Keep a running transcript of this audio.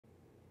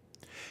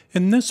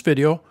In this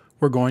video,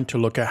 we're going to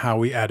look at how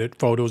we edit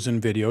photos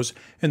and videos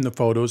in the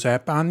Photos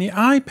app on the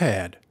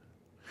iPad.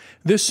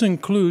 This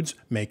includes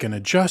making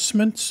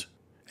adjustments,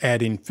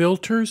 adding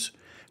filters,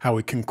 how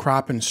we can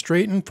crop and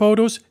straighten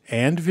photos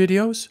and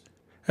videos,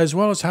 as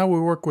well as how we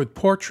work with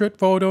portrait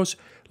photos,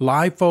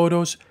 live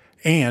photos,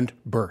 and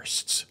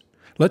bursts.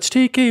 Let's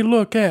take a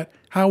look at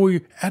how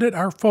we edit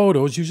our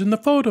photos using the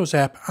Photos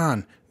app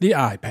on the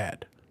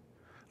iPad.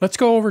 Let's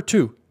go over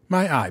to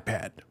my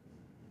iPad.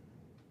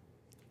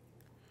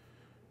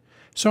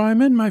 So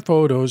I'm in my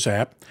Photos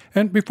app,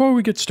 and before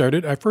we get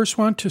started, I first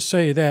want to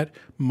say that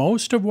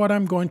most of what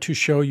I'm going to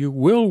show you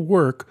will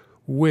work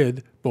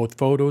with both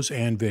photos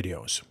and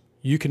videos.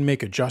 You can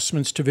make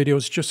adjustments to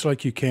videos just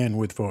like you can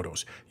with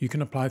photos. You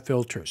can apply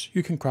filters.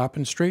 You can crop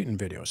and straighten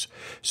videos.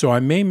 So I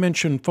may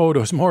mention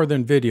photos more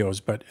than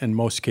videos, but in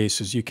most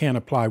cases you can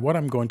apply what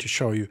I'm going to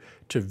show you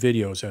to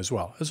videos as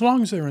well, as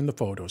long as they're in the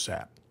Photos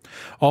app.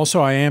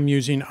 Also, I am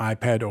using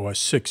iPad OS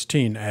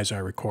 16 as I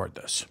record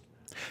this.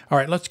 All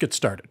right, let's get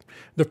started.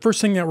 The first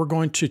thing that we're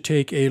going to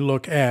take a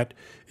look at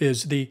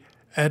is the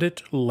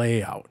edit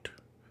layout,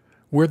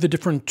 where the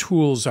different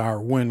tools are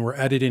when we're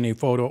editing a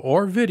photo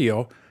or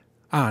video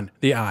on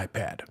the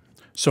iPad.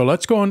 So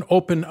let's go and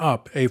open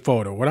up a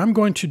photo. What I'm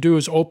going to do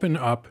is open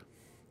up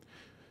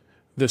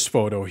this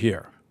photo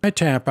here. I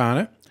tap on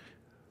it.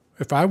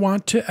 If I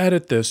want to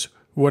edit this,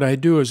 what I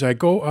do is I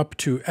go up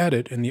to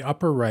Edit in the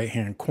upper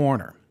right-hand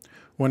corner.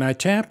 When I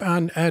tap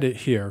on Edit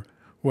here,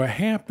 what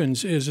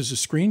happens is the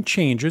screen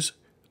changes,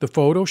 the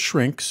photo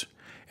shrinks,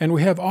 and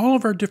we have all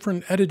of our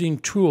different editing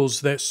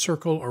tools that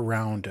circle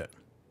around it.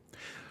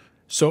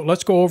 So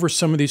let's go over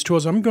some of these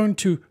tools. I'm going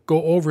to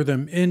go over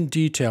them in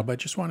detail, but I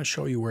just want to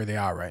show you where they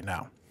are right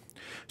now.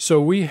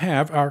 So we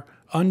have our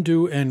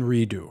undo and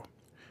redo.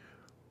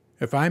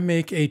 If I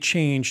make a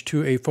change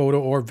to a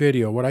photo or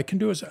video, what I can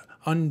do is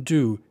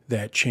undo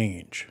that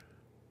change.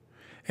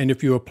 And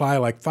if you apply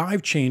like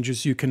 5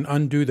 changes, you can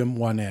undo them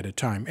one at a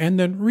time and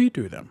then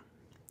redo them.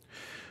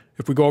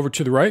 If we go over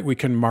to the right, we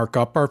can mark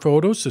up our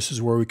photos. This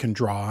is where we can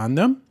draw on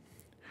them.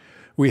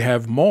 We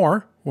have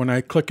more. When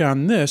I click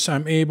on this,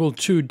 I'm able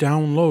to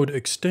download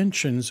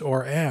extensions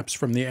or apps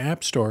from the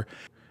App Store,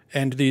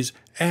 and these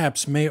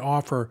apps may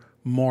offer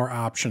more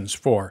options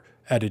for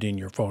editing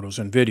your photos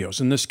and videos.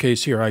 In this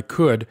case here, I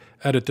could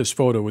edit this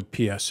photo with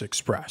PS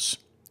Express.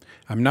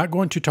 I'm not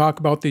going to talk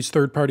about these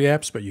third-party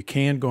apps, but you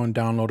can go and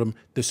download them.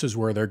 This is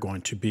where they're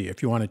going to be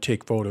if you want to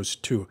take photos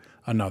to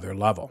another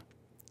level.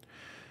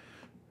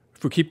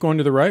 If we keep going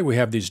to the right, we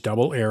have these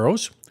double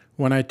arrows.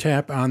 When I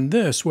tap on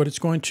this, what it's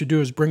going to do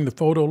is bring the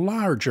photo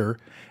larger,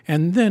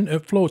 and then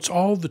it floats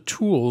all the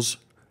tools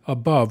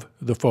above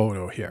the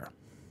photo here.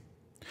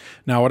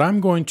 Now what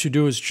I'm going to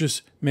do is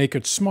just make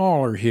it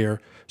smaller here,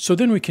 so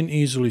then we can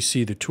easily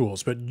see the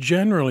tools. But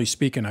generally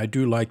speaking, I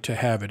do like to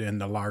have it in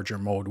the larger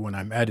mode when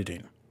I'm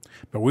editing.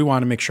 But we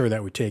want to make sure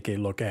that we take a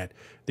look at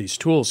these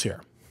tools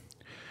here.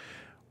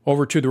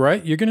 Over to the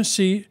right, you're going to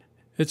see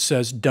it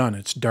says done.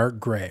 It's dark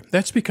gray.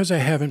 That's because I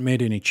haven't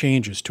made any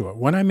changes to it.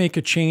 When I make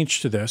a change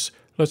to this,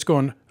 let's go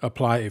and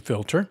apply a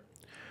filter.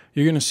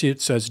 You're going to see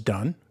it says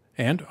done,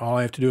 and all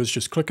I have to do is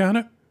just click on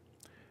it,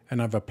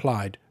 and I've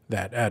applied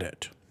that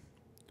edit.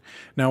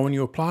 Now, when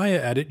you apply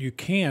an edit, you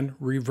can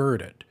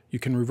revert it. You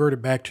can revert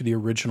it back to the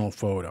original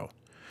photo.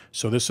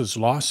 So this is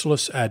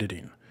lossless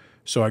editing.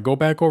 So I go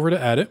back over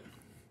to edit,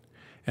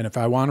 and if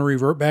I want to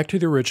revert back to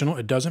the original,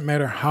 it doesn't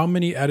matter how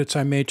many edits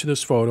I made to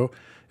this photo.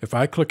 If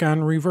I click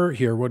on revert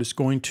here, what it's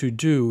going to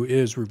do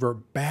is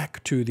revert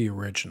back to the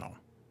original.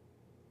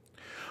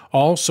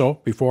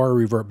 Also, before I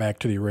revert back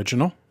to the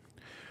original,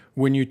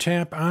 when you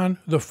tap on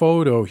the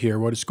photo here,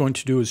 what it's going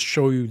to do is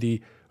show you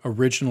the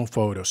original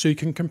photo. So you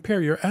can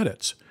compare your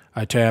edits.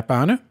 I tap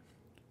on it.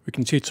 We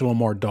can see it's a little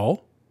more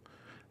dull.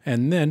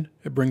 And then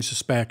it brings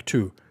us back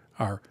to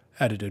our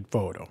edited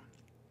photo.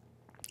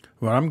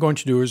 What I'm going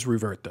to do is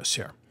revert this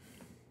here.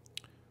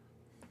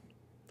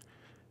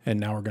 And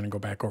now we're going to go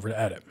back over to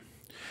edit.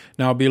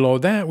 Now below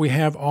that, we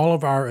have all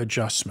of our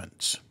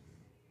adjustments.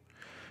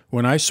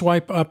 When I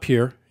swipe up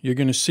here, you're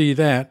going to see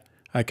that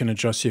I can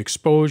adjust the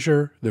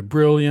exposure, the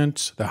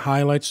brilliance, the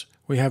highlights.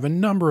 We have a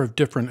number of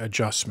different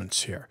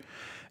adjustments here.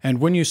 And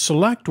when you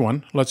select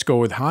one, let's go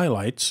with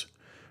highlights.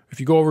 If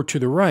you go over to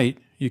the right,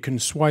 you can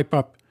swipe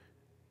up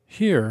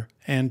here,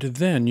 and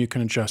then you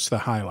can adjust the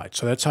highlights.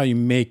 So that's how you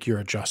make your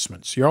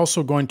adjustments. You're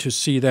also going to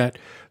see that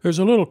there's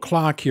a little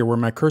clock here where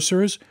my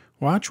cursor is.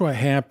 Watch what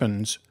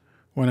happens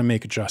when I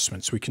make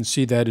adjustments. We can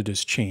see that it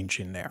is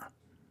changing there.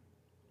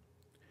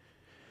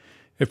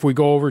 If we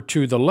go over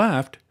to the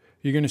left,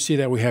 you're going to see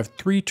that we have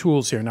 3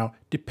 tools here. Now,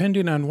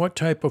 depending on what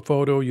type of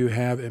photo you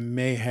have, it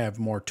may have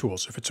more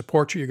tools. If it's a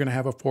portrait, you're going to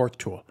have a 4th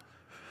tool.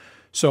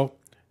 So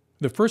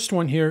the first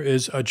one here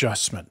is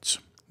adjustments.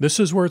 This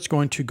is where it's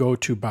going to go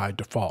to by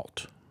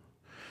default.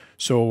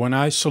 So when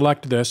I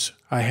select this,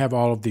 I have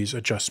all of these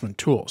adjustment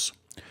tools.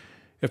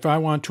 If I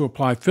want to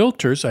apply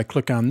filters, I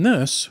click on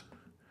this,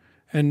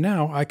 and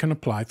now I can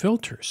apply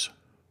filters.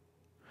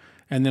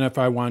 And then if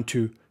I want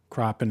to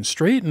crop and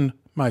straighten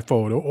my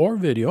photo or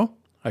video,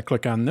 I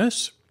click on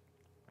this,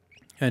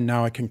 and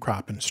now I can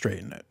crop and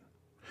straighten it.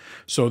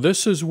 So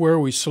this is where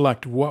we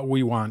select what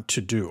we want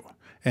to do.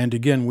 And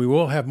again, we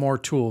will have more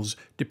tools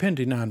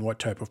depending on what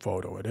type of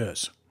photo it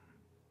is.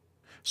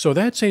 So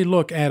that's a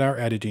look at our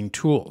editing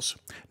tools.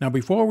 Now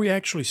before we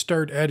actually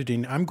start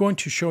editing, I'm going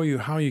to show you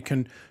how you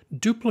can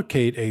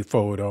duplicate a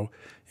photo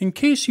in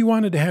case you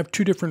wanted to have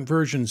two different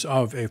versions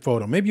of a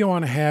photo. Maybe you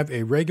want to have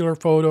a regular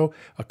photo,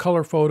 a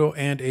color photo,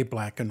 and a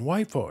black and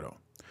white photo.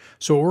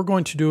 So what we're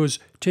going to do is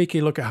take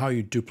a look at how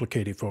you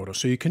duplicate a photo.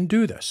 So you can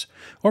do this.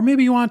 Or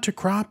maybe you want to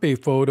crop a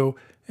photo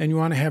and you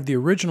want to have the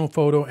original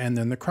photo and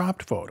then the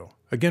cropped photo.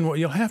 Again, what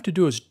you'll have to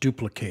do is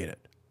duplicate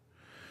it.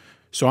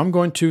 So I'm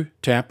going to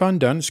tap on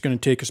done. It's going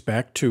to take us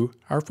back to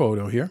our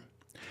photo here.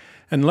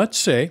 And let's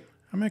say,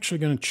 I'm actually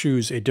going to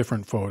choose a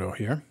different photo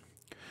here.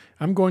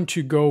 I'm going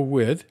to go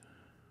with,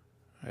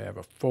 I have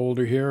a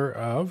folder here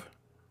of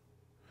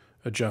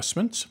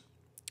adjustments.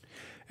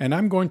 And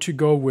I'm going to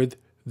go with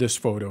this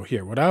photo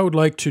here. What I would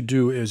like to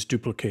do is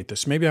duplicate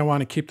this. Maybe I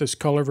want to keep this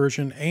color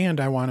version and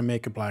I want to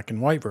make a black and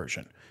white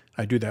version.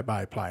 I do that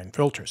by applying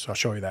filters. I'll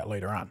show you that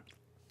later on.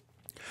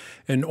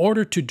 In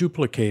order to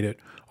duplicate it,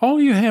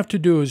 all you have to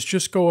do is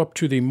just go up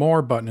to the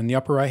More button in the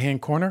upper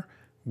right-hand corner.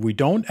 We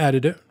don't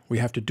edit it. We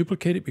have to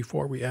duplicate it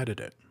before we edit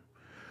it.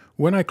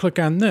 When I click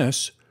on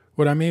this,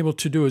 what I'm able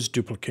to do is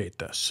duplicate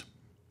this.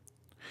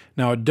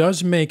 Now it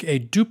does make a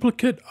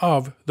duplicate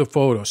of the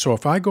photo. So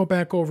if I go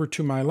back over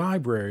to my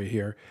library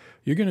here,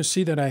 you're going to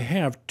see that I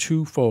have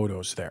two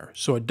photos there.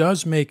 So it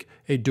does make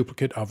a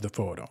duplicate of the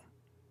photo.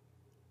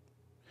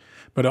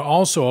 But it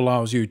also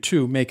allows you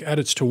to make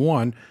edits to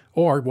one,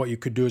 or what you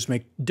could do is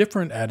make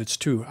different edits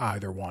to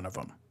either one of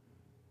them.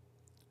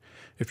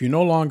 If you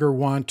no longer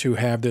want to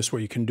have this,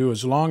 what you can do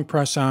is long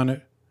press on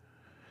it,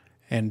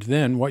 and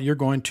then what you're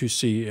going to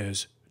see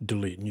is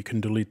delete, and you can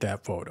delete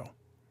that photo.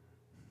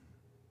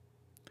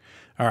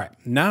 All right,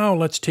 now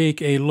let's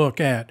take a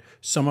look at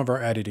some of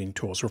our editing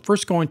tools. We're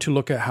first going to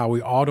look at how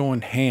we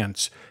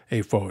auto-enhance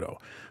a photo.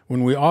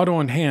 When we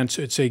auto-enhance,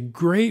 it's a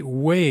great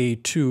way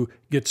to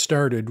get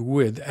started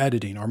with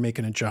editing or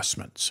making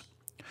adjustments.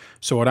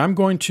 So what I'm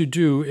going to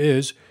do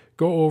is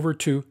go over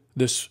to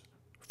this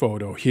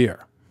photo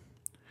here.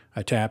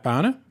 I tap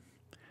on it,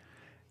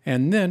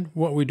 and then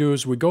what we do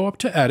is we go up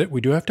to edit. We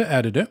do have to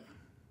edit it.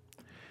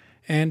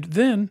 And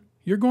then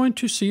you're going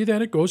to see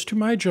that it goes to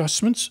my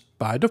adjustments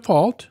by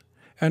default.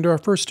 And our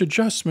first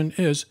adjustment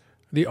is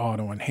the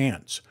Auto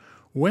Enhance.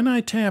 When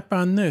I tap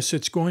on this,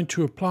 it's going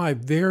to apply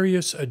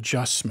various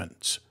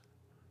adjustments.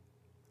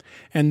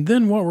 And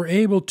then what we're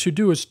able to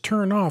do is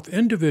turn off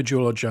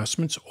individual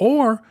adjustments,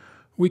 or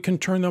we can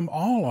turn them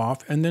all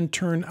off and then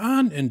turn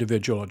on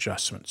individual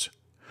adjustments.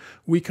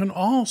 We can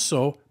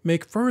also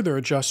make further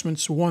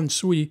adjustments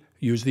once we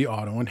use the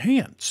Auto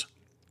Enhance.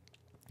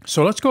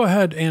 So let's go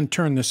ahead and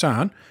turn this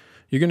on.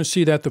 You're going to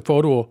see that the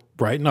photo will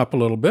brighten up a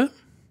little bit.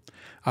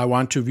 I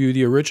want to view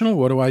the original.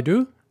 What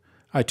do?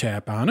 I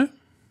tap on it.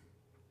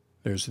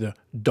 There's the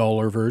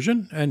duller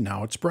version, and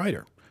now it's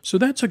brighter. So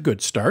that's a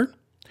good start.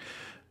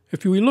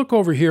 If we look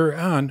over here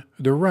on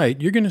the right,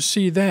 you're going to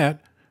see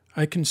that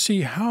I can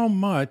see how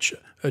much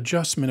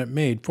adjustment it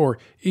made for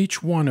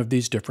each one of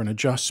these different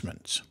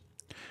adjustments.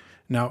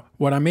 Now,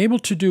 what I'm able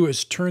to do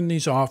is turn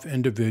these off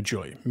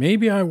individually.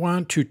 Maybe I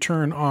want to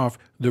turn off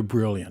the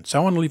brilliance. I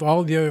want to leave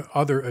all the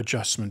other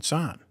adjustments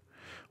on.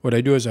 What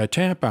I do is I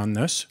tap on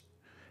this,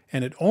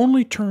 and it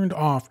only turned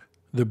off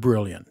the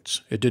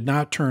brilliance. It did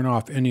not turn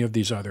off any of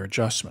these other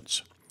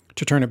adjustments.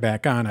 To turn it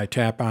back on, I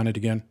tap on it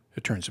again,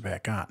 it turns it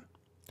back on.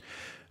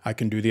 I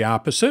can do the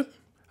opposite.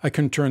 I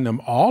can turn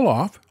them all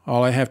off.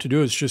 All I have to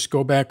do is just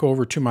go back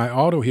over to my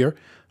auto here.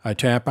 I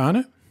tap on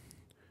it.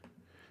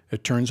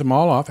 It turns them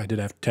all off. I did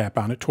have to tap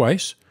on it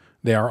twice.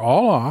 They are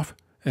all off.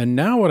 And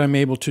now what I'm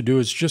able to do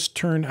is just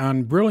turn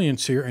on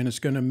brilliance here, and it's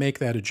going to make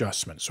that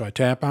adjustment. So I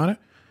tap on it,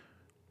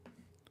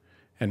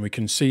 and we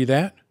can see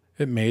that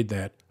it made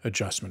that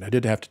adjustment. I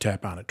did have to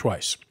tap on it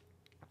twice.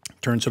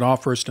 It turns it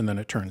off first, and then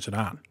it turns it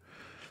on.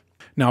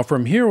 Now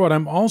from here, what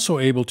I'm also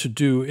able to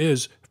do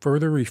is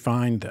further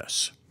refine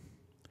this.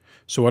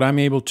 So what I'm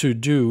able to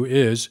do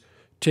is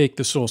take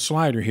this little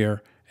slider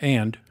here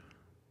and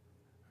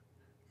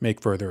make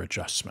further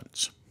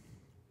adjustments.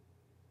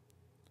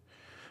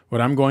 What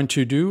I'm going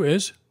to do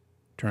is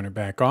turn it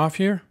back off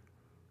here,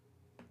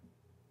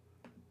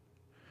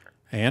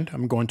 and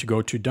I'm going to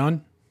go to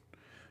Done,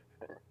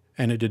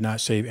 and it did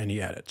not save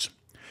any edits.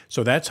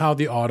 So that's how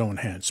the auto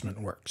enhancement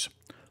works.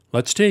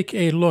 Let's take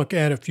a look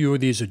at a few of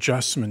these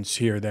adjustments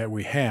here that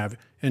we have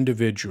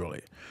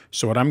individually.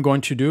 So what I'm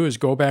going to do is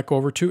go back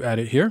over to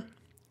Edit here,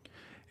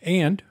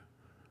 and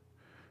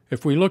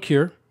if we look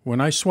here, when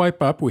I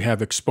swipe up, we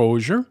have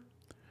exposure.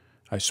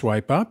 I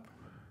swipe up.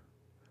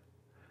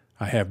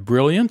 I have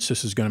brilliance.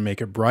 This is going to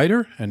make it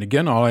brighter. And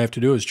again, all I have to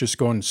do is just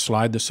go and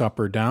slide this up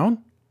or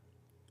down.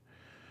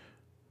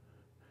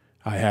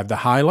 I have the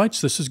highlights.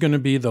 This is going to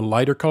be the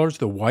lighter colors,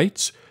 the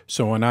whites.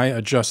 So when I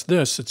adjust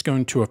this, it's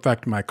going to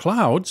affect my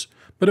clouds,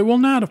 but it will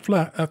not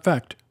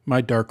affect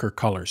my darker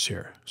colors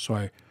here. So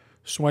I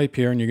swipe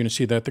here and you're going to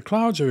see that the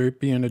clouds are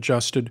being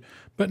adjusted,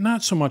 but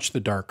not so much the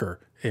darker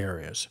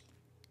areas.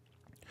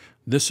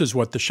 This is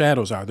what the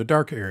shadows are, the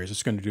dark areas.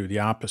 It's going to do the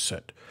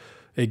opposite.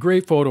 A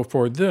great photo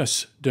for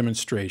this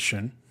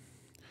demonstration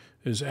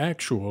is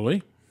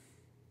actually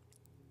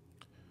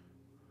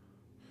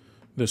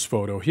this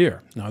photo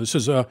here. Now this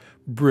is a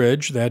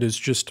bridge that is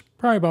just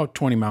probably about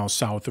 20 miles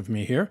south of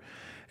me here.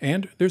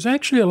 And there's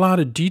actually a lot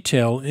of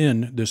detail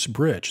in this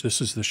bridge.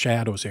 This is the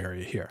shadows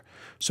area here.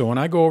 So when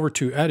I go over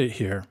to edit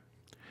here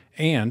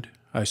and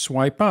I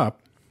swipe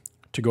up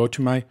to go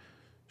to my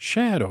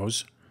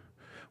shadows,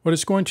 what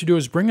it's going to do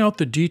is bring out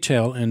the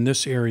detail in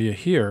this area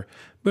here,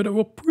 but it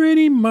will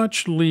pretty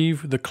much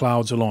leave the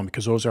clouds alone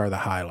because those are the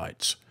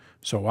highlights.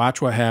 So watch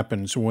what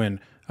happens when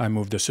I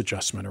move this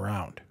adjustment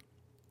around.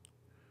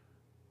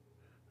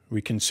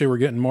 We can see we're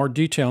getting more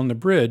detail in the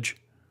bridge,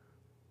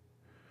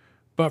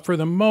 but for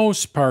the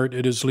most part,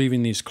 it is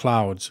leaving these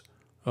clouds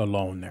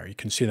alone there. You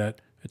can see that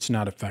it's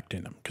not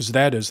affecting them because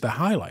that is the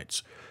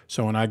highlights.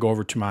 So when I go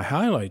over to my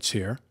highlights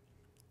here,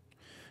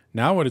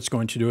 now what it's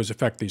going to do is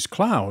affect these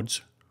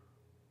clouds,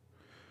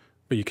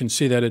 but you can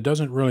see that it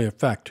doesn't really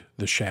affect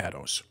the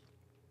shadows.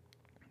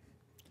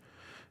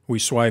 We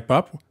swipe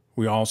up.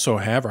 We also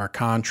have our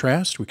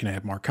contrast. We can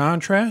add more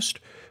contrast.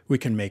 We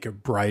can make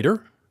it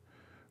brighter.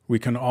 We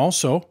can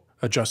also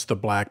adjust the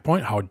black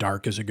point. How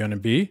dark is it going to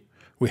be?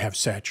 We have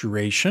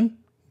saturation.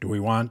 Do we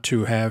want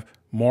to have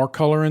more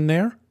color in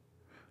there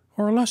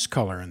or less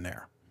color in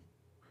there?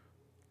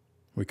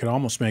 We could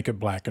almost make it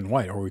black and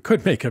white, or we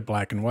could make it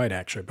black and white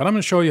actually. But I'm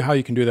going to show you how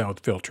you can do that with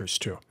filters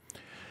too.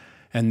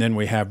 And then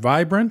we have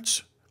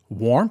vibrance,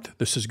 warmth.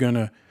 This is going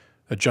to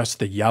adjust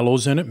the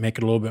yellows in it, make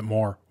it a little bit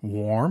more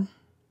warm.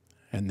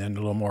 And then a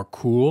little more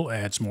cool,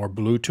 adds more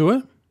blue to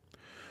it.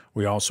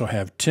 We also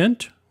have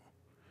tint,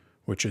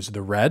 which is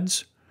the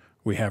reds.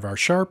 We have our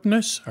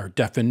sharpness, our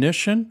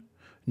definition,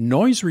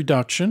 noise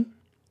reduction.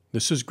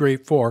 This is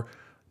great for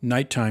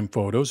nighttime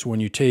photos. When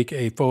you take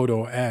a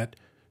photo at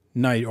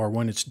night or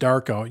when it's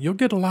dark out, you'll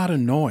get a lot of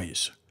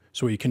noise.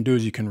 So what you can do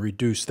is you can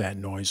reduce that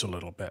noise a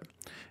little bit.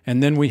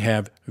 And then we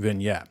have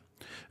vignette.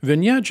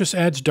 Vignette just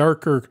adds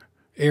darker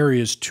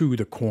areas to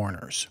the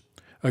corners.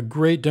 A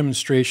great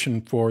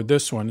demonstration for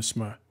this one, it's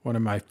one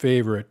of my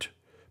favorite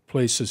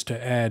places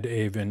to add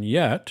a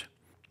vignette.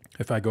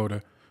 If I go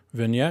to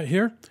vignette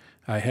here,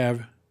 I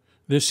have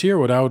this here.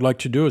 What I would like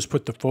to do is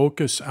put the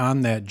focus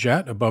on that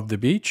jet above the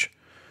beach.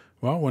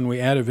 Well, when we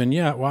add a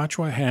vignette, watch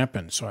what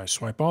happens. So I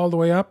swipe all the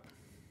way up,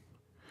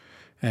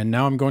 and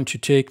now I'm going to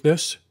take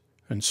this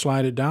and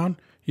slide it down.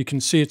 You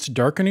can see it's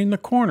darkening the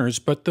corners,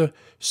 but the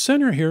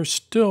center here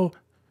still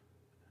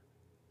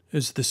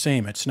is the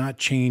same. It's not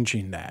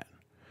changing that.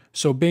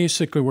 So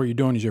basically what you're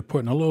doing is you're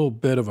putting a little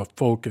bit of a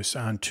focus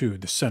onto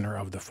the center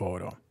of the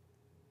photo.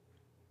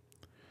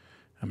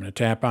 I'm going to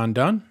tap on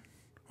done.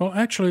 Well,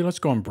 actually, let's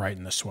go and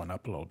brighten this one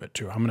up a little bit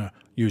too. I'm going to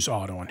use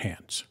auto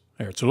enhance.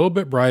 There, it's a little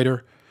bit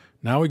brighter.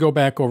 Now we go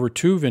back over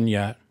to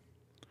vignette,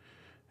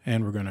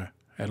 and we're going to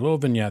add a little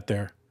vignette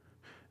there.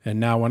 And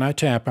now when I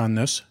tap on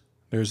this,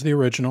 there's the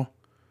original,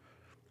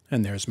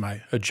 and there's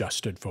my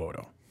adjusted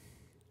photo.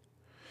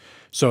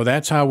 So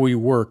that's how we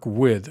work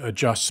with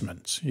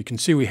adjustments. You can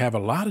see we have a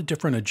lot of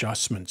different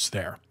adjustments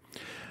there.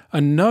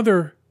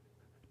 Another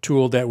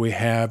tool that we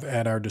have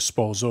at our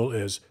disposal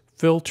is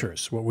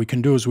filters. What we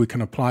can do is we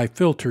can apply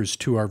filters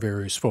to our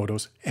various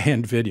photos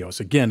and videos.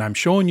 Again, I'm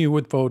showing you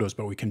with photos,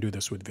 but we can do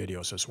this with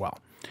videos as well.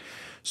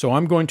 So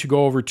I'm going to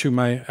go over to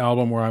my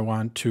album where I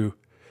want to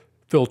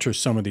filter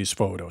some of these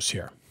photos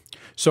here.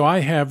 So I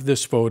have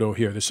this photo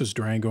here. This is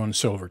Durango and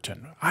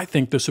Silverton. I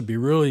think this would be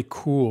really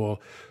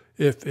cool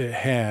if it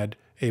had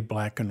a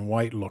black and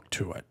white look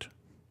to it.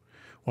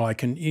 Well, I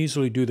can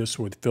easily do this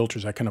with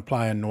filters. I can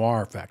apply a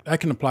noir effect. I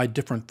can apply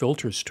different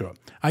filters to it.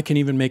 I can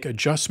even make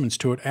adjustments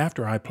to it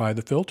after I apply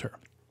the filter.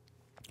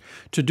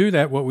 To do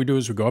that, what we do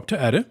is we go up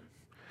to Edit,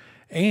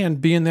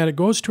 and being that it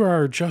goes to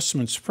our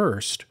adjustments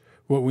first,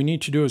 what we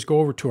need to do is go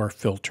over to our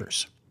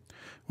filters.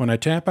 When I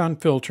tap on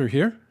Filter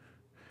here,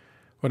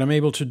 what I'm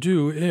able to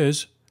do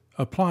is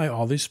apply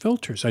all these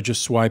filters. I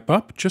just swipe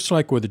up, just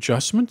like with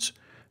adjustments,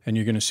 and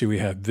you're going to see we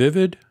have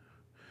Vivid,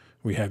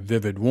 we have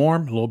Vivid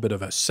Warm, a little bit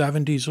of a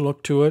 70s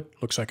look to it.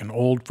 Looks like an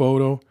old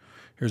photo.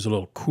 Here's a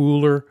little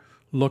cooler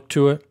look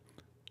to it.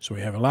 So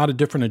we have a lot of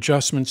different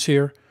adjustments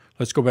here.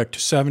 Let's go back to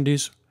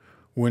 70s.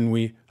 When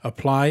we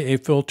apply a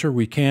filter,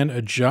 we can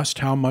adjust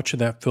how much of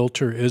that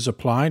filter is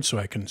applied. So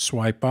I can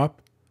swipe up,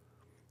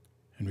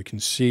 and we can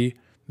see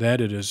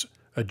that it is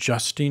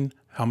adjusting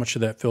how much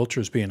of that filter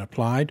is being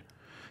applied.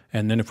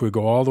 And then if we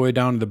go all the way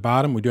down to the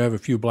bottom, we do have a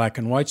few black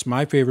and whites.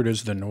 My favorite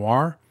is the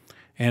noir.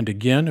 And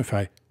again, if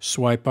I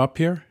swipe up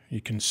here,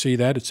 you can see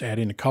that it's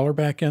adding the color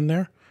back in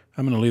there.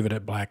 I'm going to leave it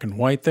at black and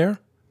white there.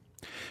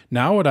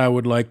 Now what I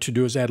would like to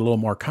do is add a little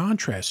more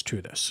contrast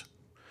to this.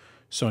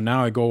 So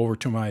now I go over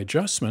to my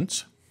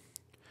adjustments,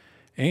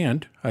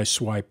 and I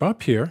swipe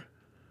up here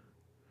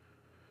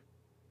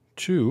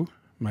to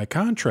my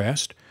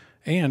contrast,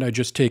 and I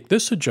just take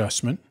this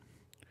adjustment,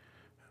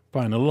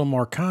 applying a little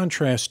more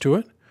contrast to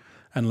it,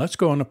 and let's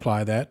go and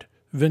apply that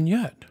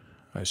vignette.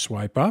 I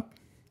swipe up.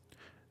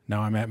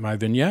 Now I'm at my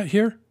vignette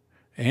here,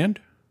 and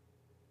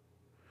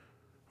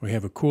we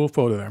have a cool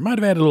photo there. Might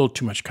have added a little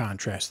too much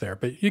contrast there,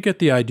 but you get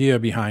the idea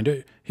behind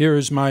it. Here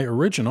is my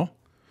original,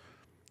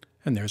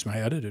 and there's my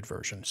edited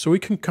version. So we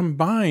can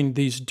combine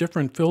these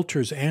different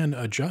filters and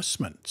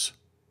adjustments.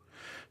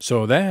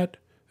 So that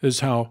is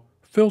how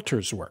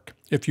filters work.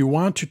 If you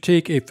want to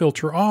take a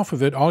filter off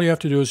of it, all you have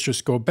to do is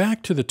just go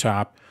back to the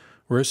top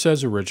where it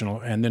says original,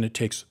 and then it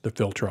takes the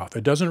filter off.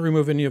 It doesn't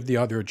remove any of the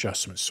other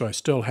adjustments. So I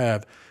still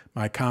have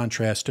my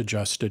contrast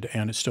adjusted,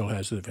 and it still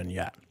has the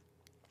vignette.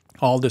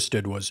 All this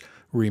did was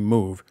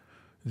remove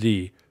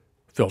the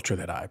filter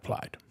that I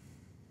applied.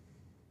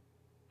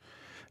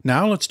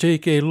 Now let's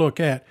take a look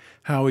at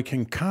how we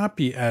can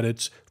copy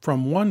edits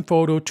from one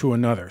photo to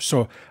another.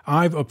 So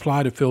I've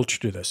applied a filter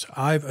to this.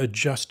 I've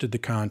adjusted the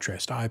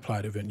contrast. I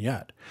applied a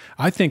vignette.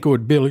 I think it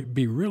would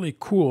be really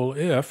cool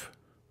if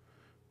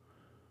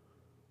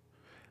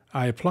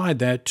I applied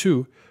that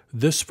to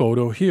this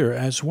photo here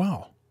as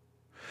well.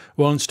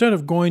 Well, instead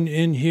of going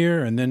in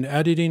here and then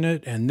editing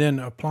it and then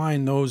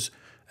applying those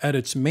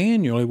edits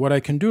manually, what I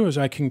can do is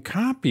I can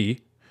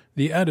copy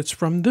the edits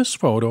from this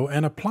photo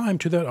and apply them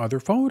to that other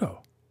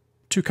photo.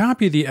 To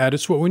copy the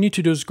edits, what we need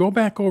to do is go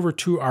back over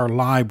to our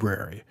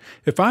library.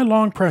 If I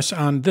long press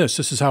on this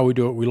is how we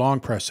do it, we long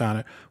press on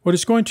it, what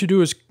it's going to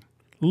do is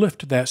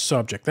lift that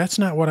subject. That's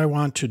not what I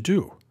want to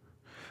do.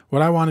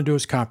 What I want to do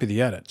is copy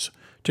the edits.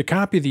 To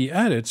copy the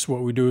edits,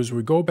 what we do is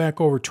we go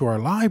back over to our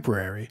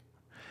library,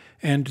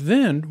 and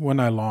then when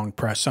I long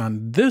press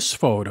on this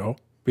photo,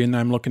 being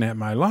I'm looking at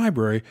my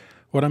library,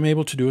 what I'm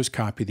able to do is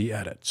copy the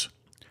edits.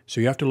 So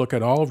you have to look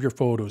at all of your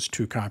photos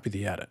to copy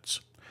the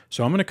edits.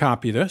 So I'm going to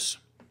copy this,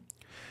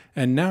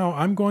 and now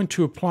I'm going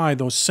to apply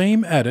those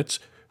same edits,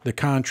 the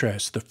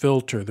contrast, the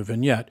filter, the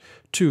vignette,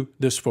 to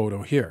this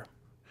photo here.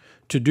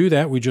 To do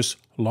that, we just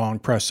long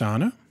press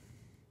on it,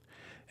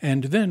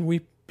 and then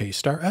we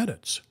paste our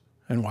edits,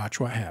 and watch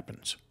what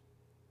happens.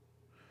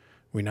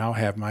 We now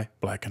have my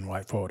black and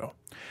white photo.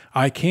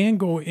 I can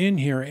go in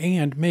here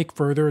and make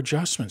further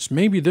adjustments.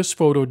 Maybe this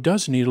photo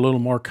does need a little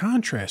more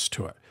contrast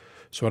to it.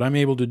 So what I'm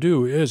able to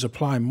do is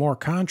apply more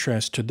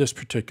contrast to this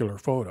particular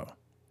photo.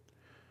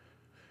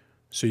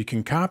 So you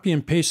can copy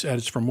and paste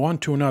edits from one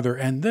to another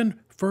and then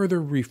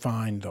further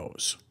refine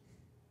those.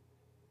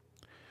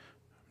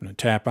 I'm going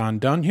to tap on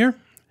Done here,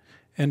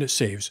 and it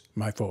saves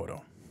my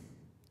photo.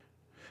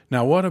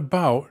 Now what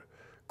about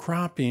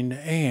cropping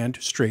and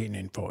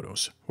straightening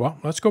photos? Well,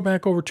 let's go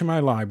back over to my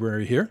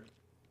library here.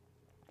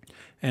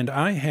 And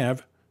I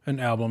have an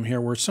album here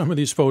where some of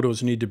these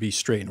photos need to be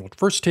straightened. We'll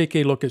first take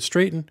a look at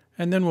straighten,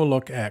 and then we'll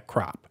look at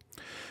crop.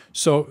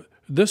 So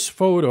this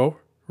photo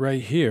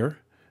right here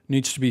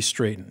needs to be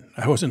straightened.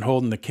 I wasn't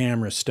holding the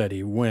camera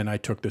steady when I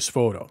took this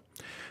photo.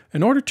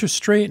 In order to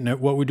straighten it,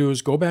 what we do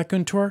is go back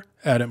into our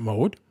edit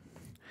mode,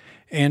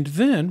 and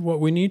then what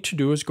we need to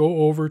do is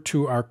go over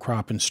to our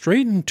crop and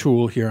straighten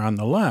tool here on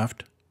the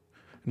left,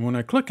 and when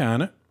I click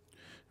on it,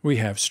 we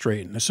have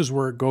straighten. This is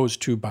where it goes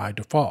to by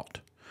default.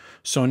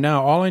 So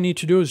now all I need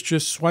to do is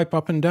just swipe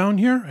up and down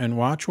here and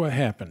watch what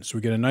happens.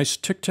 We get a nice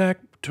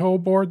tic-tac-toe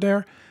board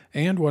there,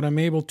 and what I'm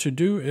able to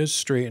do is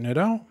straighten it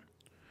out,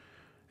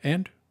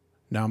 and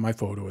now my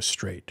photo is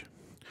straight.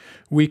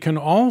 We can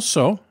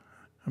also,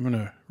 I'm going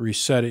to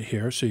reset it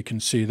here so you can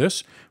see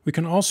this, we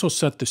can also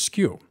set the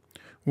skew.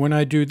 When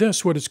I do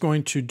this, what it's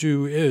going to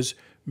do is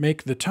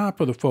make the top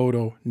of the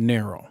photo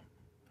narrow.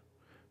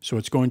 So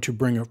it's going to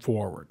bring it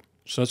forward.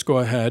 So let's go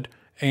ahead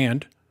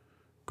and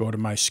go to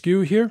my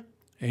skew here,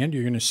 and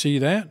you're going to see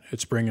that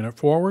it's bringing it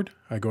forward.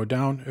 I go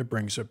down, it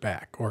brings it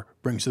back, or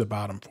brings the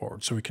bottom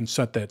forward. So we can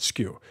set that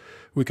skew.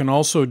 We can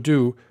also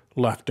do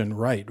left and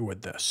right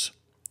with this.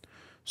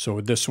 So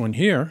with this one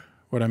here,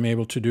 what I'm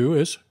able to do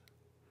is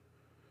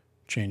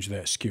change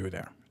that skew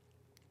there.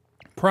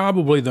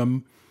 Probably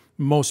the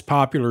most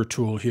popular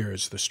tool here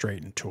is the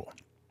straighten tool.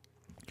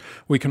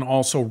 We can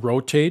also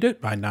rotate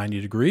it by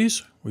 90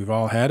 degrees. We've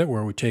all had it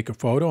where we take a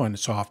photo and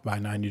it's off by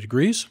 90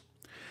 degrees.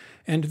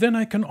 And then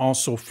I can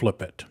also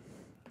flip it.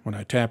 When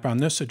I tap on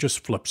this, it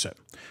just flips it.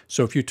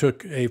 So if you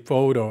took a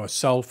photo, a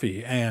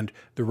selfie, and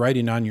the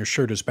writing on your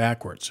shirt is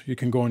backwards, you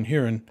can go in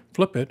here and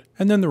flip it,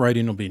 and then the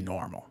writing will be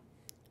normal.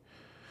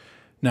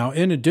 Now,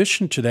 in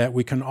addition to that,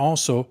 we can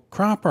also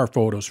crop our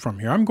photos from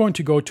here. I'm going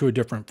to go to a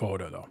different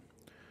photo, though.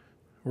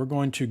 We're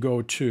going to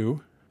go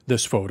to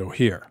this photo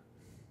here.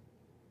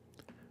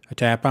 I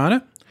tap on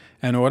it,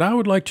 and what I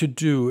would like to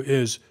do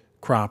is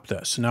crop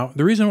this. Now,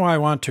 the reason why I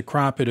want to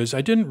crop it is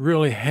I didn't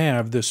really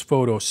have this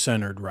photo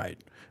centered right,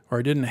 or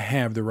I didn't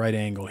have the right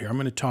angle here. I'm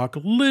going to talk a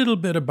little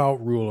bit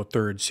about rule of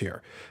thirds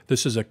here.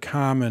 This is a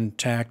common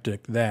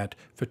tactic that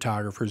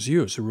photographers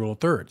use, the rule of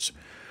thirds.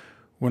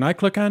 When I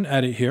click on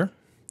Edit here,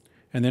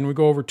 and then we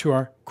go over to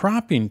our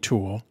cropping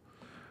tool,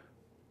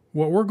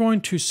 what we're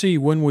going to see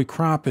when we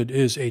crop it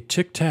is a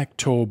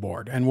tic-tac-toe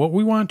board. And what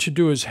we want to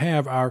do is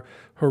have our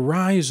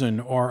horizon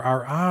or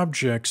our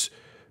objects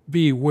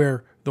be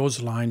where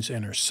those lines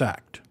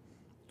intersect.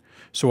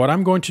 So what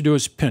I'm going to do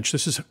is pinch.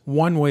 This is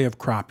one way of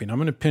cropping. I'm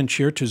going to pinch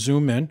here to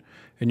zoom in,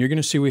 and you're going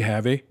to see we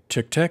have a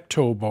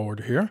tic-tac-toe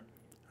board here.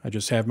 I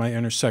just have my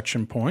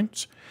intersection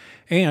points.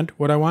 And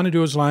what I want to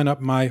do is line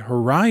up my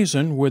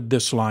horizon with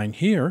this line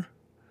here.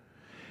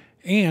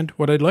 And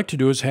what I'd like to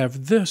do is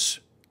have this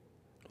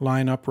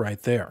line up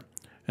right there.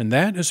 And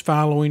that is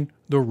following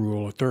the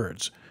rule of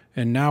thirds.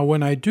 And now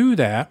when I do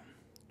that,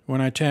 when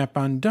I tap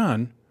on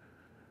done,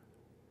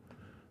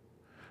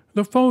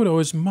 the photo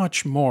is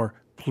much more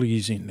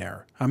pleasing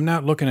there. I'm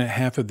not looking at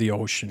half of the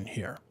ocean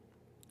here.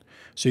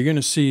 So you're going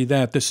to see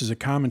that this is a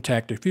common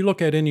tactic. If you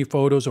look at any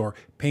photos or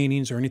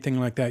paintings or anything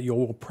like that,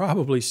 you'll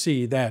probably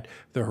see that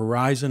the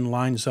horizon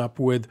lines up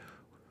with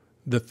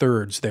the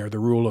thirds there, the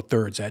rule of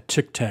thirds, that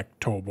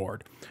tic-tac-toe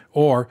board.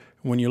 Or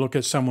when you look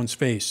at someone's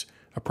face,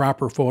 a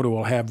proper photo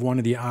will have one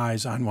of the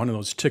eyes on one of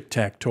those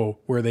tic-tac-toe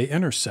where they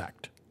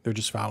intersect. They're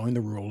just following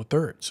the rule of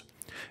thirds.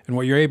 And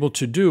what you're able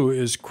to do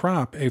is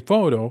crop a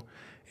photo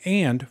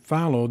and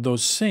follow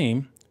those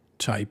same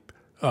type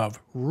of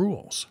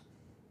rules.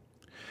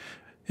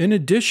 In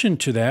addition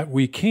to that,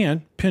 we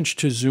can pinch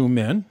to zoom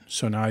in.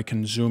 So now I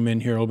can zoom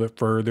in here a little bit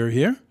further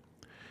here.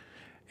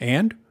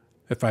 And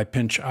if I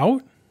pinch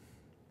out,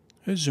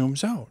 it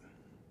zooms out.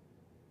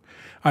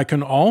 I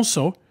can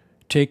also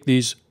take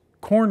these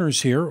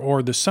corners here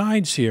or the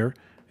sides here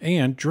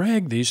and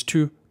drag these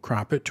to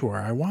crop it to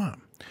where I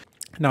want.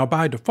 Now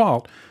by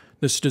default,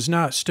 this does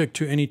not stick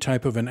to any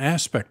type of an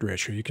aspect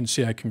ratio. You can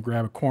see I can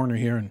grab a corner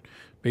here and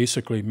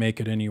basically make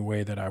it any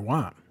way that I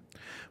want.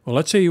 Well,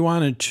 let's say you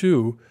wanted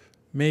to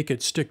make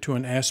it stick to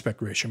an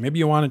aspect ratio. Maybe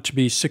you want it to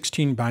be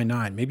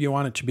 16:9. Maybe you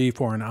want it to be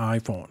for an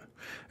iPhone.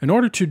 In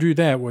order to do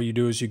that, what you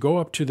do is you go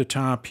up to the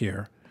top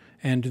here,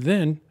 and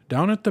then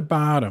down at the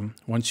bottom,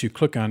 once you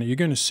click on it, you're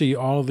going to see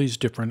all these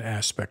different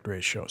aspect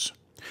ratios.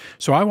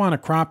 So I want to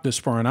crop this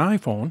for an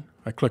iPhone.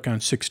 I click on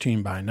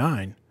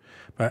 16:9,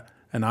 but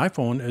an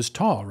iPhone is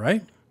tall,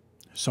 right?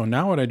 So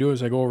now what I do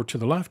is I go over to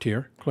the left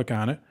here, click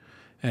on it,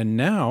 and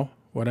now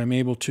what I'm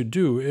able to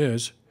do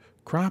is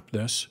crop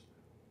this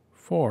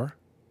for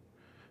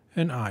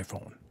an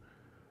iPhone.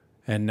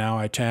 And now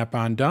I tap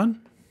on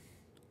done,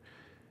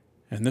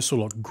 and this will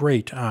look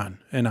great on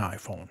an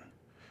iPhone.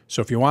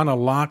 So if you want to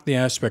lock the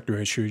aspect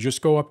ratio, you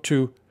just go up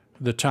to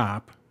the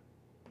top,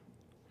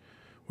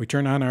 we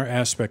turn on our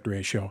aspect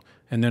ratio,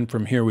 and then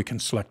from here we can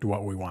select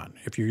what we want.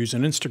 If you're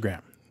using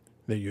Instagram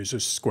that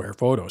uses square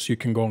photos, you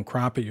can go and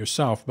crop it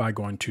yourself by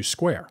going to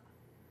square.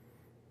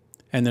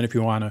 And then if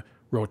you want to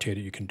rotate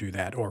it, you can do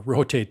that, or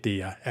rotate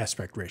the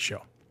aspect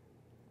ratio.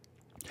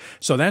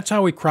 So that's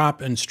how we crop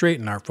and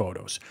straighten our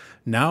photos.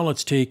 Now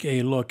let's take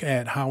a look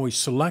at how we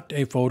select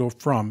a photo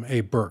from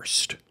a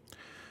burst.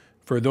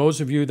 For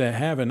those of you that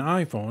have an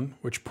iPhone,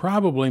 which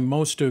probably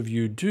most of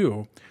you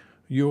do,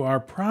 you are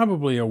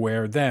probably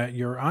aware that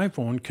your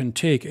iPhone can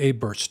take a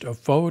burst of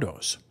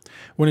photos.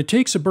 When it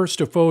takes a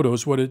burst of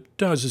photos, what it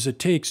does is it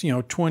takes,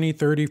 20,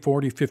 30,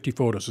 40, 50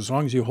 photos, as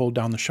long as you hold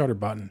down the shutter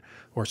button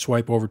or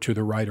swipe over to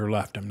the right or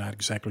left. I'm not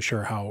exactly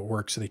sure how it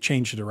works. They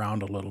changed it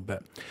around a little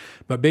bit.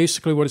 But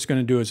basically what it's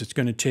going to do is it's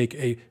going to take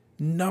a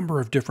number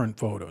of different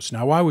photos.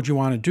 Now, why would you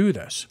want to do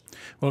this?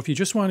 Well, if you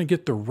just want to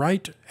get the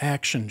right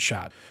action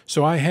shot.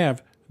 So I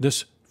have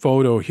this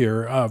photo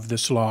here of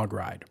this log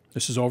ride.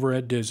 This is over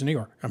at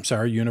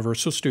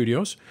Universal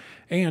Studios,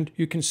 and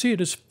you can see it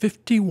is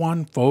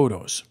 51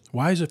 photos.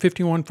 Why is it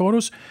 51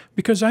 photos?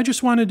 Because I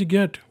just wanted to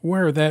get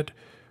where that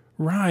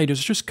ride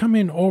is just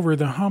coming over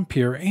the hump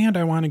here, and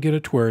I want to get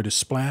it to where it is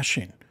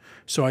splashing.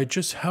 So I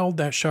just held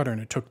that shutter,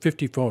 and it took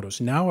 50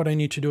 photos. Now what I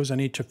need to do is I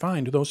need to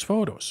find those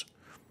photos,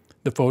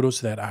 the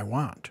photos that I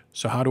want.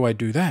 So how do I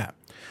do that?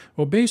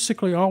 Well,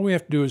 basically all we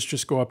have to do is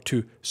just go up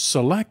to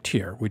Select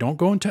here. We don't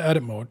go into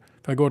Edit mode.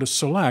 If I go to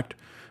Select,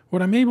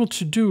 what I'm able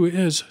to do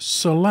is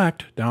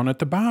select down at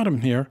the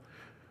bottom here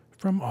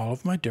from all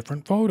of my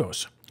different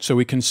photos. So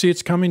we can see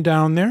it's coming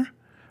down there.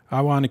 I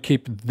want to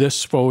keep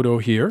this photo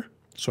here,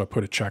 so I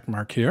put a check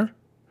mark here.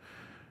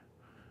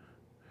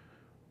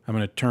 I'm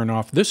going to turn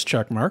off this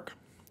check mark,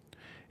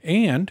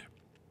 and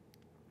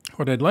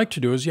what I'd like to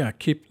do is,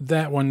 keep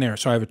that one there,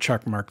 so I have a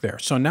check mark there.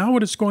 So now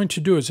what it's going to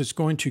do is it's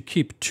going to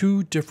keep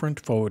two different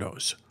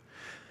photos,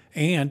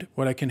 and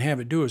what I can have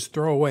it do is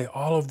throw away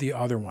all of the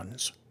other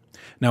ones.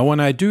 Now when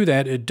I do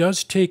that, it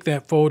does take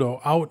that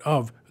photo out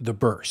of the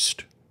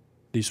burst,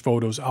 these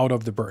photos out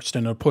of the burst,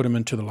 and it'll put them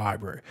into the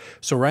library.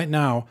 So right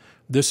now,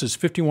 this is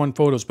 51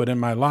 photos, but in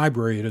my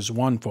library, it is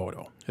one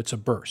photo. It's a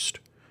burst.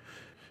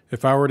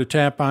 If I were to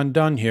tap on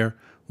Done here,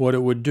 what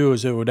it would do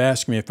is it would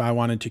ask me if I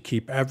wanted to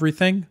keep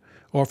everything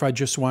or if I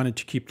just wanted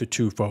to keep the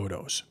two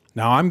photos.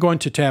 Now I'm going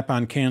to tap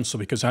on Cancel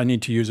because I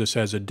need to use this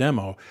as a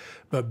demo,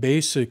 but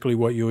basically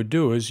what you would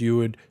do is you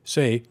would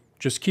say,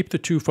 just keep the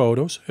two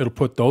photos. It'll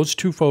put those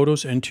two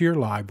photos into your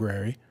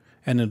library,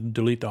 and it'll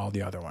delete all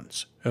the other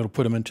ones. It'll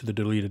put them into the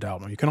deleted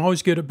album. You can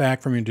always get it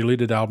back from your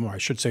deleted album, or I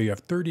should say you have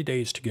 30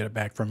 days to get it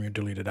back from your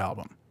deleted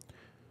album.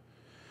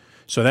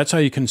 So that's how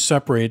you can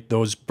separate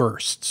those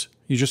bursts.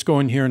 You just go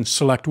in here and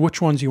select which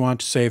ones you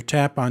want to save,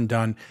 tap on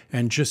Done,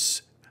 and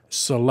just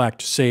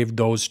select save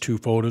those two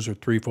photos or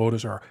three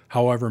photos or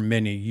however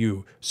many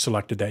you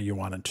selected that you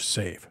wanted to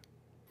save.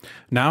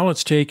 Now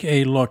let's take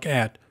a look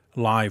at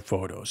live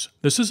photos.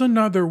 This is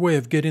another way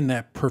of getting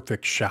that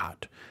perfect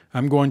shot.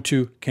 I'm going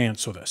to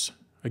cancel this.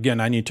 Again,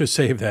 I need to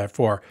save that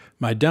for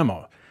my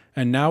demo.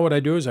 And now what I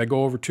do is I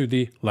go over to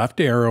the left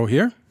arrow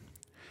here.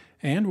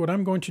 And what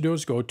I'm going to do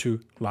is go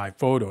to live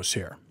photos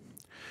here.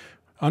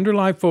 Under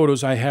live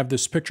photos, I have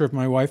this picture of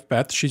my wife,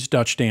 Beth. She's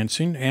Dutch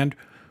dancing. And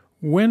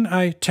when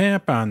I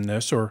tap on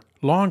this or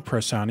long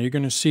press on it, you're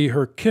going to see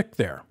her kick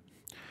there.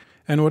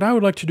 And what I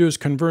would like to do is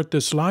convert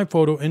this live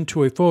photo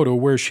into a photo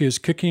where she is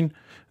kicking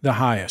the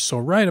highest. So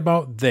right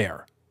about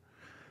there.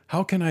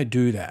 How can I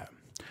do that?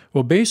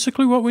 Well,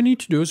 basically what we need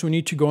to do is we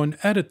need to go and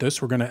edit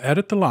this. We're going to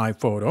edit the live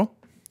photo.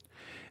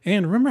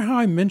 And remember how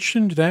I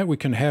mentioned that we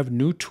can have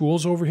new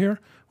tools over here?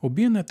 Well,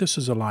 being that this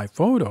is a live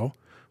photo,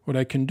 what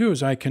I can do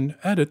is I can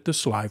edit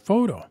this live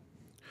photo.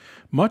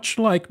 Much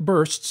like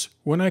bursts,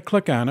 when I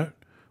click on it,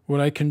 what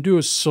I can do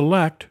is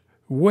select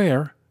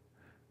where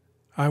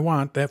I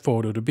want that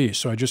photo to be.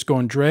 So I just go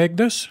and drag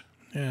this,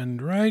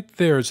 and right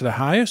there is the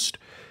highest.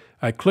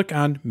 I click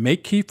on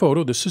Make Key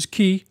Photo. This is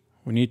key.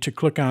 We need to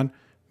click on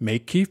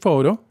Make Key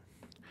Photo.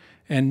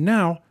 And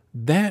now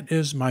that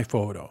is my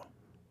photo.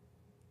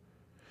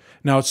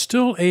 Now it's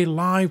still a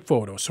live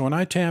photo. So when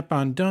I tap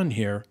on Done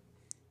here,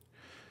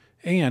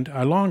 and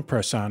I long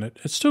press on it,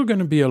 it's still going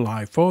to be a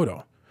live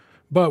photo.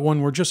 But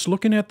when we're just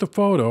looking at the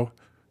photo,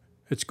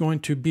 it's going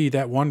to be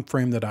that one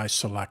frame that I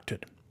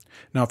selected.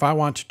 Now, if I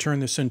want to turn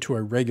this into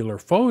a regular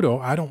photo,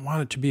 I don't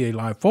want it to be a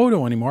live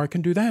photo anymore, I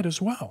can do that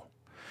as well.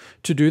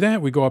 To do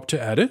that, we go up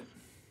to Edit,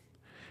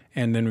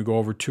 and then we go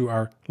over to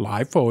our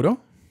live photo,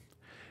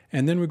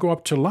 and then we go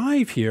up to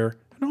Live here,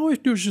 and all we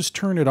do is just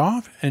turn it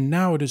off, and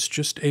now it is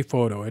just a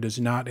photo. It is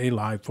not a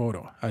live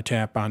photo. I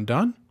tap on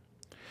Done.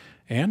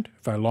 And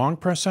if I long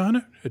press on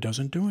it, it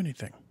doesn't do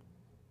anything.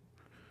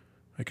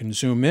 I can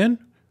zoom in.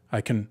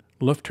 I can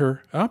lift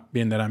her up,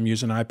 being that I'm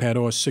using iPad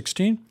OS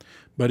 16,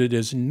 but it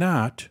is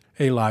not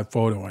a live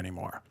photo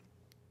anymore.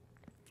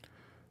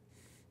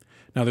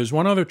 Now there's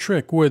one other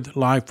trick with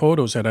live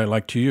photos that I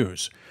like to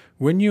use.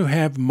 When you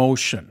have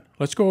motion,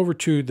 let's go over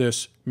to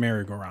this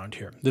merry-go-round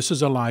here. This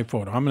is a live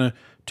photo. I'm going to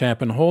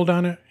tap and hold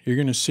on it. You're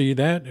going to see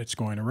that it's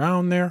going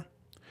around there.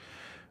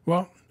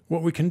 Well,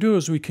 what we can do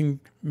is we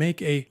can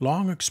make a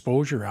long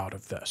exposure out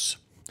of this.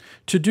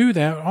 To do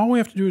that, all we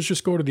have to do is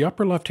just go to the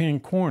upper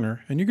left-hand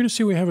corner, and you're going to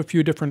see we have a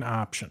few different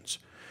options.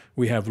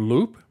 We have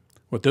loop.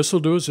 What this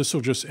will do is this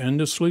will just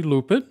endlessly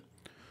loop it.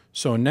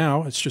 So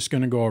now it's just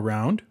going to go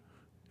around,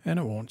 and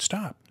it won't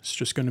stop. It's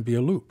just going to be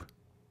a loop.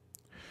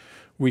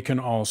 We can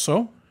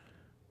also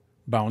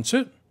bounce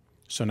it.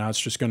 So now it's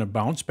just going to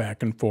bounce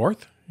back and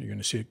forth. You're going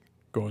to see it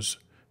goes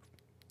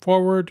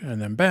forward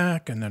and then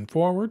back and then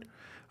forward.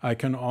 I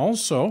can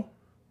also,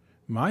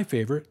 my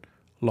favorite,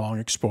 long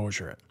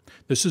exposure it.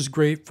 This is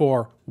great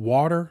for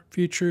water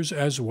features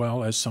as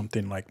well as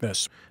something like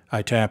this.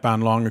 I tap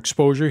on long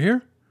exposure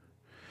here,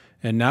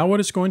 and now what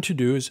it's going to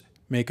do is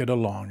make it a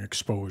long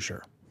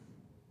exposure.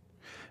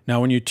 Now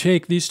when you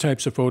take these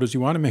types of photos, you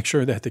want to make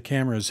sure that the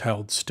camera is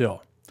held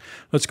still.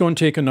 Let's go and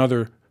take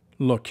another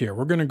look here.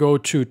 We're going to go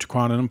to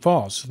Quantum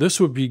Falls. This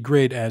would be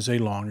great as a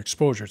long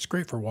exposure. It's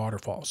great for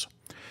waterfalls.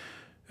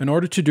 In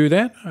order to do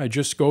that, I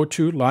just go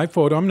to Live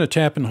Photo. I'm going to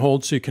tap and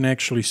hold so you can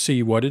actually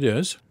see what it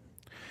is.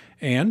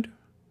 And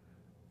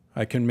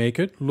I can make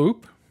it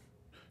loop.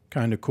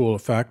 Kind of cool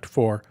effect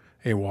for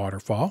a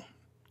waterfall.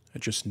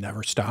 It just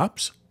never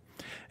stops.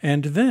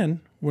 And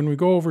then when we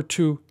go over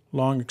to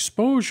long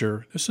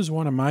exposure, this is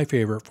one of my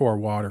favorite for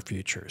water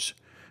features.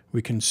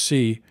 We can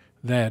see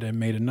that it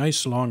made a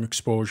nice long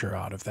exposure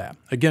out of that.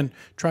 Again,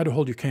 try to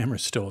hold your camera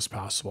as still as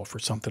possible for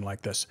something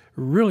like this. It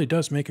really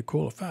does make a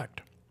cool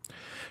effect.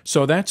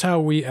 So that's how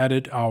we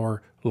edit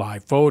our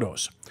live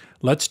photos.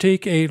 Let's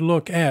take a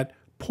look at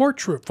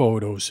portrait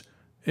photos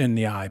in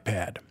the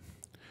iPad.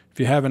 If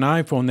you have an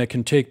iPhone that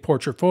can take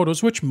portrait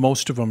photos, which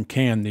most of them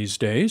can these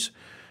days,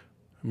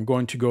 I'm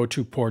going to go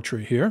to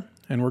Portrait here,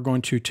 and we're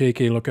going to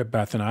take a look at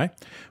Beth and I.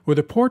 With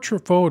a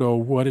portrait photo,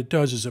 what it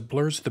does is it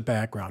blurs the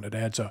background. It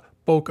adds a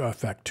bokeh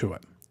effect to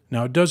it.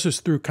 Now, it does this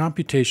through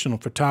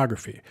computational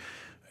photography.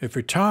 A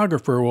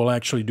photographer will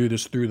actually do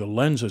this through the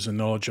lenses, and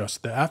they'll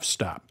adjust the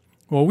f-stop.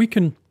 Well, we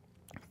can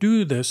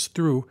do this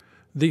through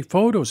the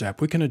Photos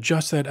app. We can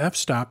adjust that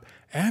f-stop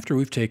after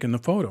we've taken the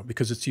photo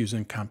because it's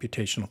using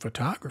computational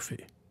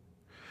photography.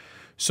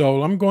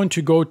 So I'm going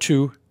to go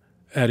to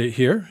Edit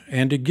here.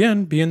 And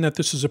again, being that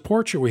this is a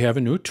portrait, we have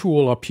a new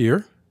tool up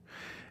here.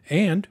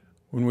 And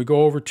when we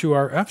go over to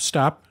our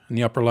f-stop in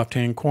the upper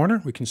left-hand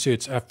corner, we can see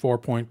it's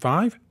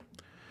f4.5.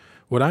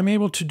 What I'm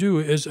able to do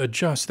is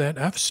adjust that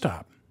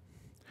f-stop.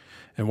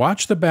 And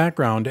watch the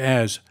background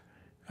as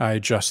I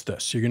adjust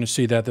this. You're going to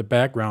see that the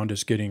background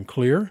is getting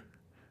clear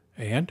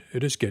and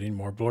it is getting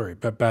more blurry.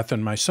 But Beth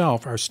and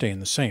myself are staying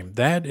the same.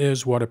 That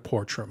is what a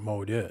portrait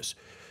mode is.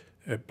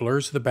 It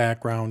blurs the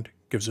background,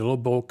 gives a little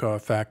bokeh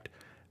effect,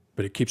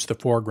 but it keeps the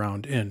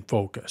foreground in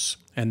focus.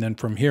 And then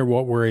from here,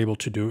 what we're able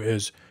to do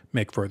is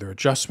make further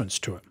adjustments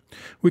to it.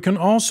 We can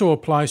also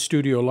apply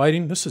studio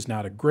lighting. This is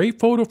not a great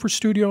photo for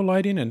studio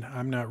lighting, and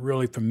I'm not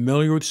really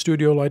familiar with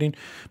studio lighting,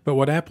 but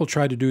what Apple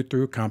tried to do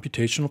through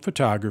computational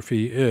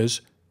photography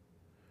is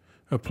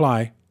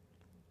apply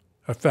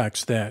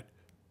effects that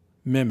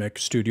mimic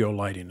studio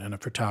lighting in a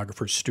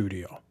photographer's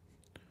studio.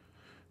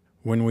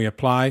 When we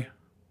apply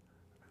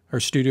our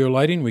studio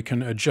lighting, we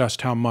can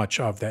adjust how much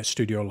of that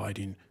studio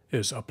lighting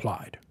is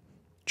applied,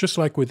 just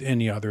like with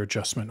any other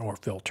adjustment or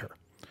filter.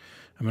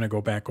 I'm going to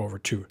go back over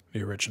to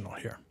the original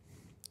here.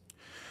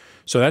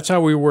 So that's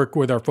how we work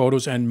with our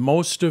photos, and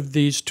most of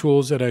these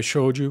tools that I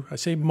showed you, I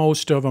say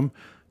most of them,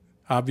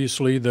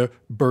 obviously the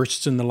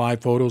bursts in the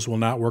live photos will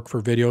not work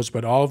for videos,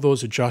 but all of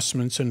those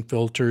adjustments and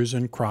filters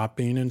and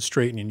cropping and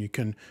straightening you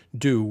can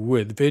do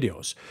with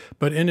videos.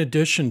 But in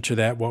addition to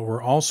that, what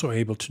we're also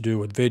able to do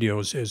with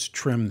videos is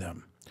trim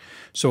them.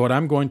 So what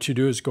I'm going to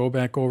do is go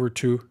back over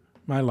to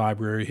my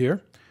library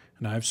here,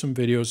 and I have some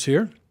videos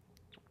here.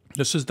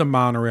 This is the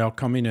monorail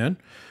coming in,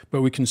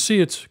 but we can see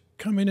it's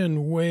coming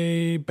in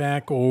way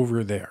back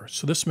over there.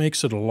 So this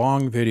makes it a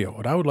long video.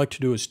 What I would like to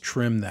do is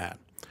trim that.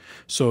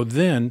 So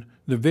then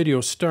the video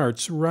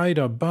starts right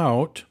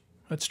about,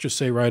 let's just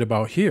say right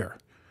about here.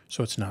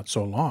 So it's not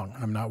so long.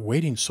 I'm not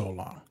waiting so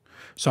long.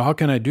 So how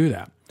can I do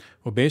that?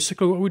 Well,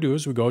 basically what we do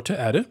is we go to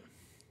Edit.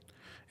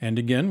 And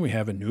again, we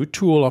have a new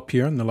tool up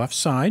here on the left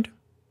side,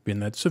 being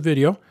that's a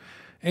video.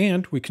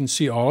 And we can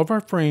see all of our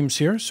frames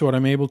here. So what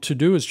I'm able to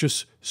do is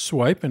just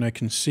swipe and I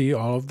can see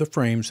all of the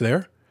frames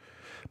there.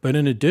 But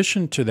in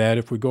addition to that,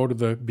 if we go to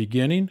the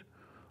beginning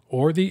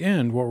or the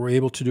end, what we're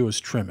able to do is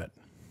trim it.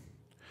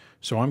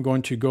 So I'm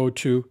going to go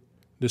to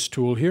this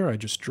tool here. I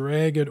just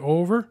drag it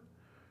over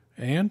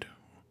and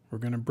we're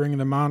going to bring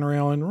the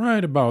monorail in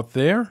right about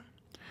there.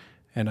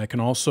 And I can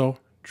also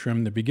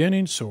trim the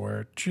beginning so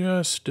where it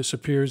just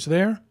disappears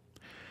there.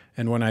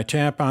 And when I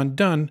tap on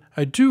Done,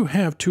 I do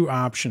have two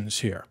options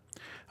here.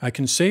 I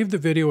can save the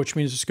video, which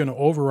means it's going to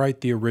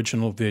overwrite the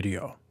original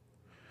video.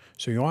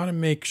 So you want to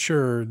make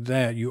sure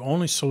that you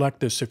only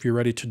select this if you're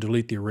ready to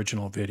delete the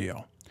original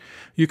video.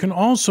 You can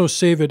also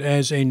save it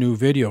as a new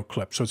video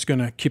clip. So it's going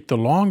to keep the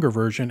longer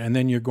version, and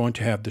then you're going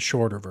to have the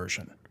shorter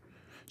version.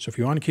 So if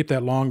you want to keep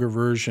that longer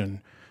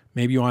version,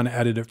 maybe you want to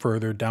edit it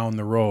further down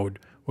the road,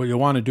 what you'll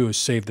want to do is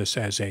save this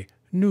as a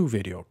new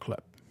video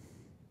clip.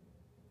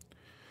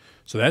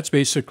 So that's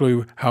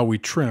basically how we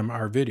trim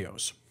our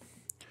videos.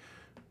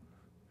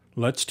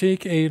 Let's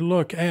take a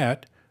look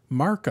at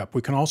markup.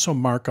 We can also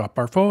mark up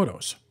our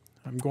photos.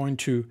 I'm going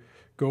to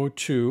go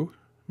to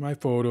my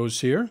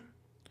photos here,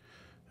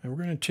 and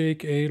we're going to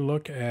take a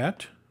look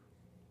at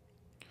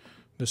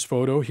this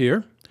photo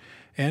here.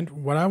 And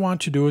what I want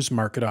to do is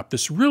mark it up.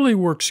 This really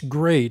works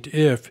great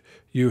if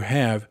you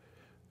have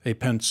a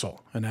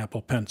pencil, an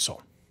Apple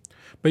Pencil.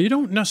 But you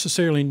don't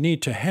necessarily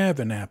need to have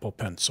an Apple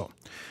Pencil.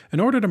 In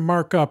order to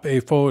mark up a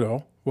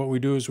photo, what we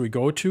do is we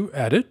go to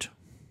Edit,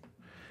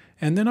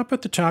 and then up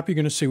at the top you're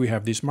going to see we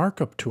have these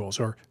markup tools,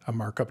 or a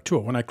markup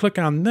tool. When I click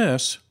on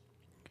this,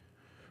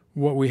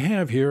 what we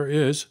have here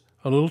is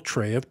a little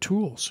tray of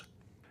tools.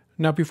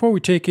 Now before we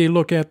take a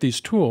look at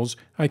these tools,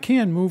 I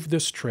can move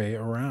this tray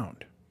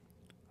around.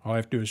 All I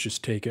have to do is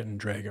just take it and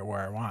drag it where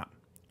I want.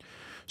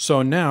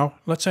 So now,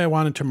 let's say I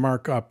wanted to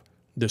mark up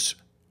this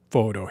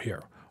photo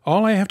here.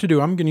 All I have to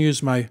do, I'm going to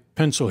use my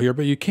pencil here,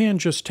 but you can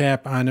just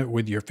tap on it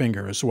with your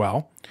finger as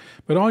well.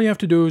 But all you have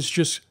to do is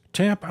just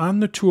tap on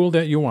the tool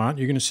that you want.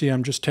 You're going to see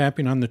I'm just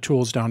tapping on the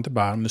tools down at the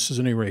bottom. This is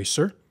an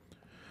eraser.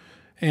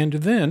 And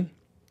then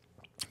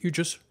you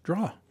just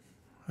draw.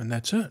 And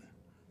that's it.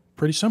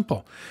 Pretty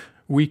simple.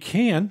 We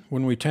can,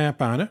 when we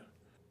tap on it,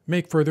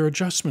 make further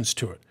adjustments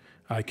to it.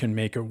 I can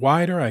make it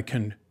wider. I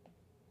can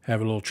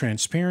have a little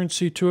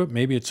transparency to it.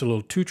 Maybe it's a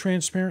little too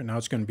transparent. Now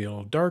it's going to be a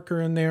little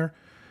darker in there.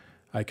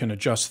 I can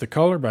adjust the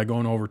color by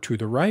going over to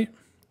the right.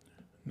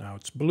 Now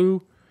it's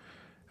blue.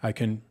 I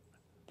can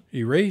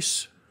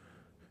erase.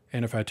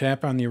 And if I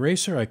tap on the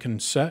eraser, I can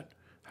set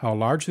how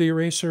large the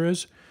eraser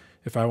is.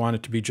 If I want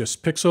it to be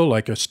just pixel,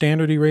 like a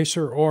standard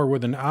eraser, or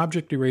with an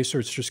object eraser,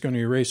 it's just going to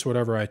erase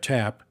whatever I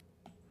tap,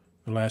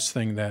 the last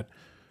thing that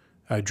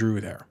I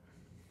drew there.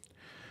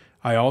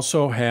 I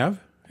also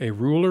have a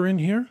ruler in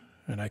here,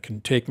 and I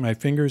can take my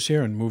fingers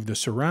here and move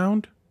this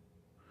around.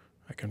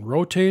 I can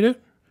rotate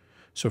it.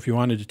 So if you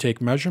wanted to take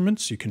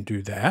measurements, you can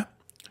do that.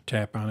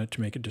 Tap on it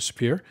to make it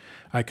disappear.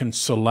 I can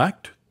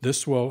select.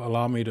 This will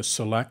allow me to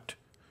select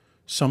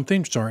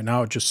something. So right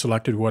now it just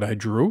selected what I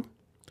drew.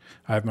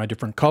 I have my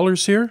different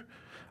colors here.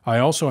 I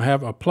also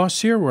have a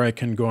plus here where I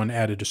can go and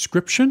add a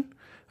description.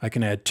 I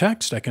can add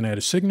text. I can add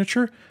a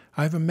signature.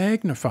 I have a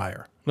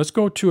magnifier. Let's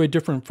go to a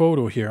different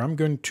photo here. I'm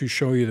going to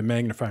show you the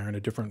magnifier in a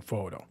different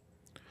photo.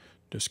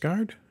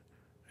 Discard.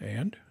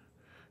 And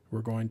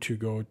we're going to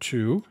go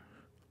to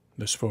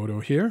this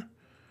photo here.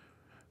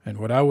 And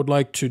what I would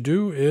like to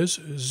do is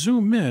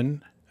zoom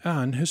in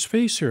on his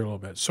face here a little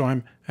bit. So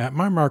I'm at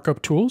my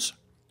markup tools.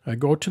 I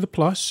go to the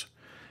plus.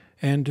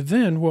 And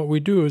then what we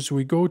do is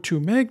we go to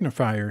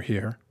magnifier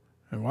here.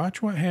 And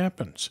watch what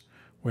happens.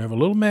 We have a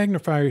little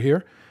magnifier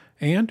here,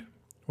 and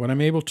what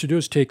I'm able to do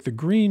is take the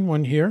green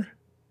one here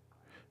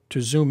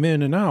to zoom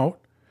in and out,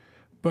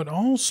 but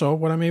also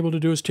what I'm able to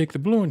do is take the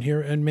blue one here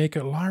and make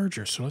it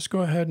larger. So let's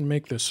go ahead and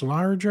make this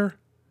larger.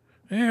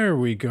 There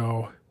we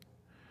go.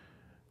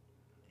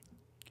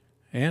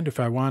 And if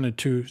I wanted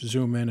to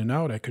zoom in and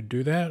out, I could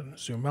do that.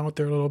 Zoom out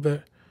there a little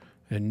bit.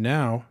 And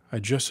now I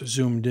just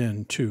zoomed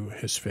in to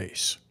his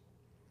face.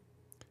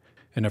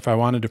 And if I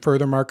wanted to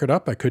further mark it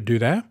up, I could do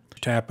that.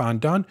 Tap on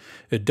done.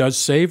 It does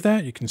save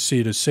that. You can see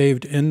it is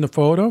saved in the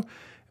photo.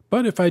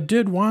 But if I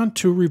did want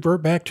to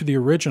revert back to the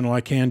original,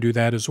 I can do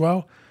that as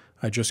well.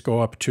 I just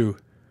go up to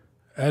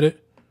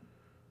Edit.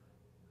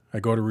 I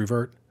go to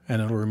Revert,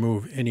 and it'll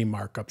remove any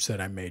markups that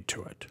I made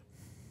to it.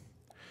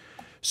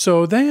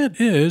 So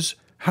that is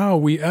how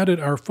we edit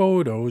our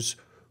photos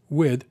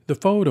with the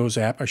Photos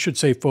app. I should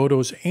say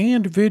photos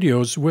and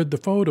videos with the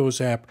Photos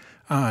app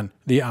on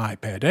the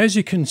iPad. As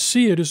you can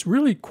see, it is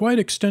really quite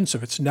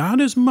extensive. It's not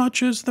as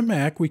much as the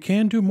Mac. We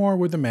can do more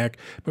with the Mac,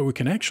 but we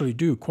can actually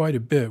do quite a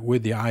bit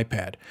with the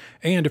iPad.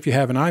 And if you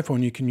have an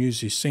iPhone, you can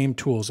use these same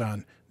tools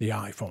on the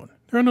iPhone.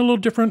 They're in a little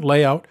different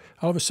layout.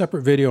 I'll have a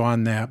separate video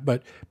on that,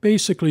 but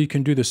basically you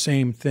can do the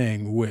same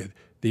thing with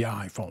the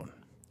iPhone.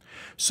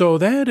 So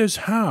that is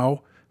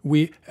how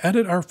we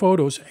edit our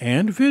photos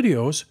and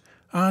videos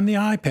on the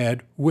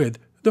iPad with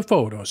the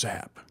Photos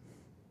app.